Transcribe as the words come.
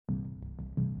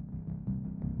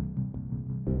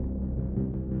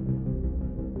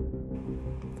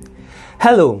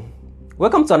Hello,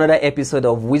 welcome to another episode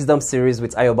of Wisdom Series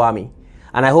with Ayobami,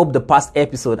 and I hope the past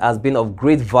episode has been of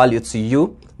great value to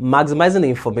you, maximizing the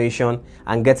information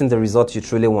and getting the results you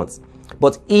truly want.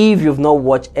 But if you've not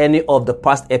watched any of the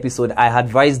past episode, I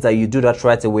advise that you do that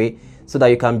right away so that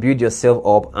you can build yourself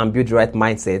up and build the right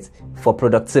mindset for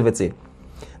productivity.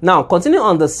 Now, continuing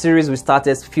on the series we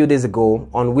started a few days ago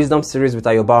on Wisdom Series with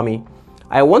Ayobami,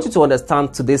 I want you to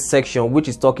understand today's section, which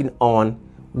is talking on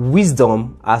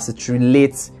wisdom as it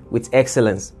relates with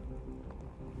excellence.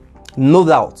 No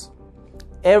doubt,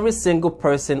 every single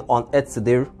person on earth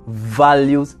today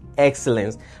values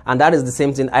excellence, and that is the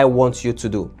same thing I want you to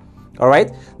do. All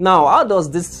right. Now, how does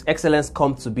this excellence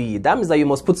come to be? That means that you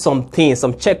must put some things,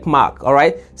 some check mark, all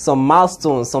right, some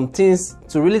milestones, some things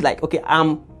to really okay,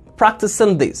 I'm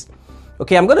practicing this.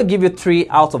 Okay, I'm going to give you 3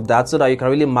 out of that so that you can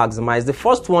really maximize. The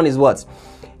first one is what?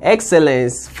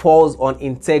 Excellence falls on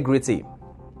integrity.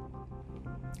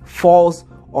 Falls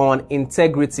on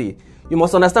integrity. You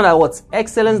must understand that what?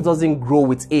 Excellence doesn't grow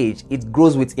with age, it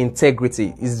grows with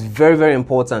integrity. It's very, very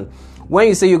important. When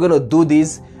you say you're going to do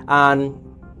this and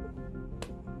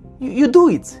you do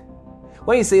it.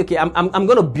 When you say, okay, I'm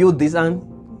going to build this, and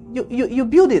you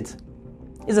build it.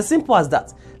 It's as simple as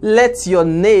that. Let your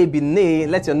nay be nay,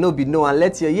 let your no be no, and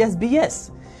let your yes be yes.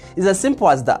 It's as simple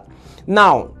as that.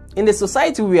 Now, in the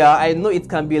society we are, I know it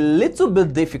can be a little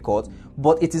bit difficult,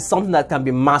 but it is something that can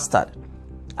be mastered.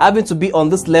 Having to be on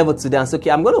this level today and say, okay,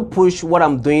 I'm going to push what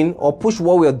I'm doing or push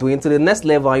what we're doing to the next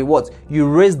level, and you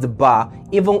raise the bar,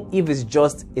 even if it's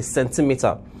just a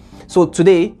centimeter. So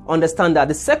today, understand that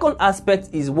the second aspect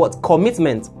is what?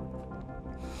 Commitment.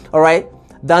 All right.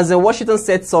 Denzel Washington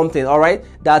said something, all right,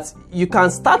 that you can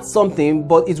start something,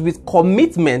 but it's with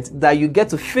commitment that you get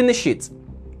to finish it.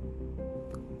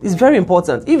 It's very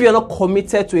important. If you're not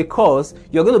committed to a cause,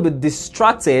 you're going to be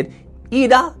distracted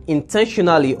either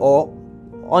intentionally or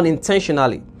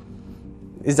unintentionally.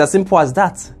 It's as simple as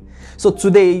that. So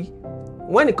today,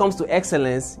 when it comes to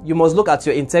excellence, you must look at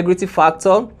your integrity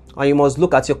factor and you must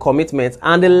look at your commitment.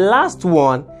 And the last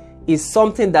one is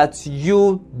something that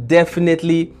you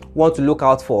definitely want to look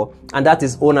out for, and that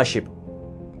is ownership.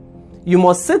 You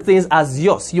must see things as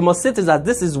yours. You must see things as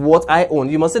this is what I own.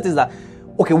 You must see things that,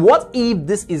 okay, what if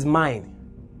this is mine?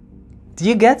 Do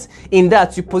you get? In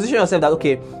that, you position yourself that,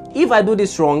 okay, if I do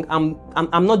this wrong,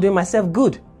 I'm not doing myself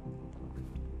good.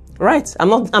 Right? I'm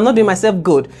not doing myself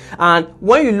good. And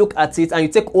when you look at it and you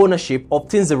take ownership of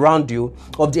things around you,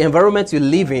 of the environment you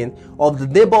live in, of the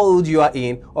neighborhood you are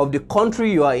in, of the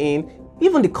country you are in,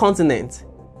 even the continent,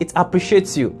 it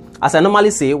appreciates you. As I normally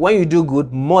say, when you do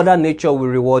good, Mother Nature will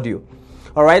reward you.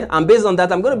 All right? And based on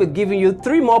that, I'm going to be giving you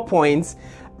 3 more points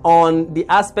on the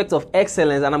aspect of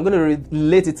excellence, and I'm going to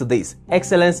relate it to this.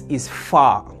 Excellence is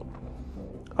far.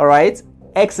 All right?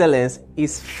 Excellence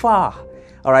is far.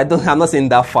 All right? I'm not saying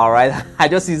that far, right? I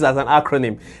just use it as an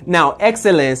acronym. Now,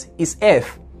 excellence is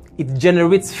F. It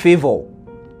generates favor.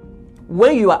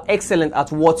 When you are excellent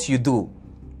at what you do,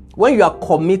 when you are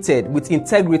committed with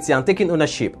integrity and taking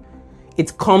ownership,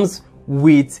 it comes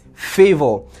with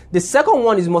favor. The second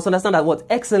one is you must understand that what?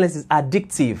 Excellence is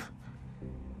addictive.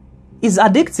 It's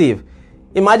addictive.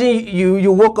 Imagine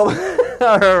you woke up.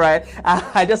 All right,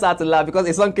 I just had to laugh because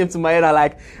a song came to my head.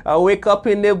 I wake up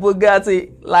in a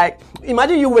Bugatti.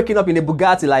 Imagine you waking up in a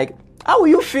Bugatti. How will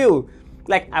you feel?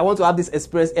 I want to have this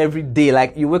experience every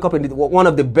day. You wake up in one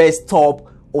of the best top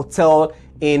hotel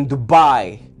in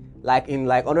Dubai, in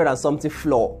 100 and something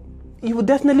floor. You would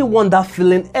definitely want that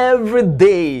feeling every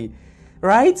day,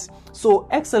 right? So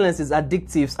excellence is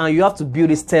addictive, and you have to build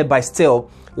it step by step.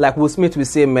 Like Will Smith will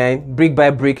say, man, brick by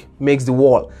brick makes the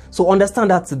wall. So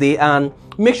understand that today and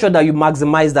make sure that you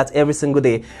maximize that every single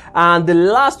day. And the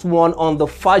last one on the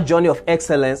far journey of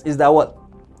excellence is that what?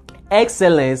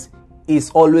 Excellence is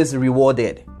always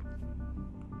rewarded.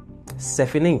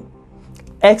 Stephanie.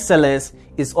 Excellence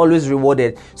is always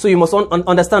rewarded. So you must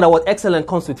understand that what? Excellence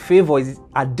comes with favor, is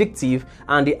addictive,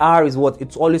 and the R is what?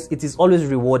 It is always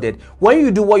rewarded. When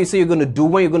you do what you say you're going to do,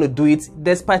 when you're going to do it,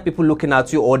 despite people looking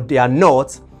at you or they are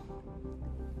not,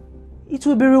 it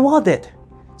will be rewarded.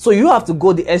 So you have to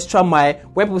go the extra mile.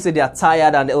 When people say they are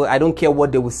tired and I don't care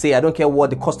what they will say, I don't care what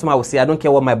the customer will say, I don't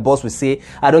care what my boss will say,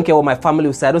 I don't care what my family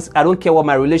will say, I don't care what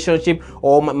my relationship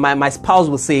or my spouse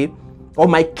will say, or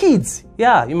my kids.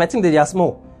 Yeah, you might think that they are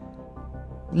small.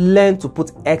 Learn to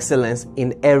put excellence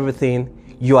in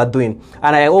everything you are doing.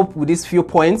 And I hope with these few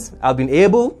points, I've been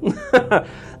able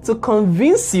to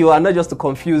convince you and not just to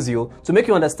confuse you, to make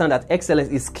you understand that excellence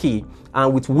is key.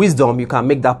 And with wisdom, you can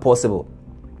make that possible.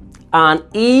 And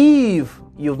if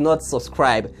you've not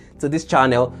subscribed to this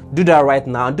channel, do that right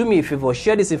now. And do me a favor,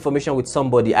 share this information with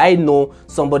somebody. I know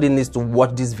somebody needs to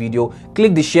watch this video.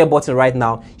 Click the share button right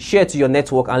now, share to your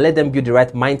network, and let them build the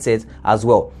right mindset as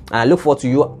well. And I look forward to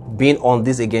you being on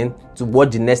this again to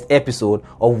watch the next episode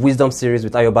of Wisdom Series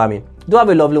with Ayobami. Do have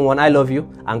a lovely one. I love you,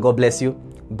 and God bless you.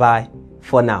 Bye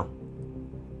for now.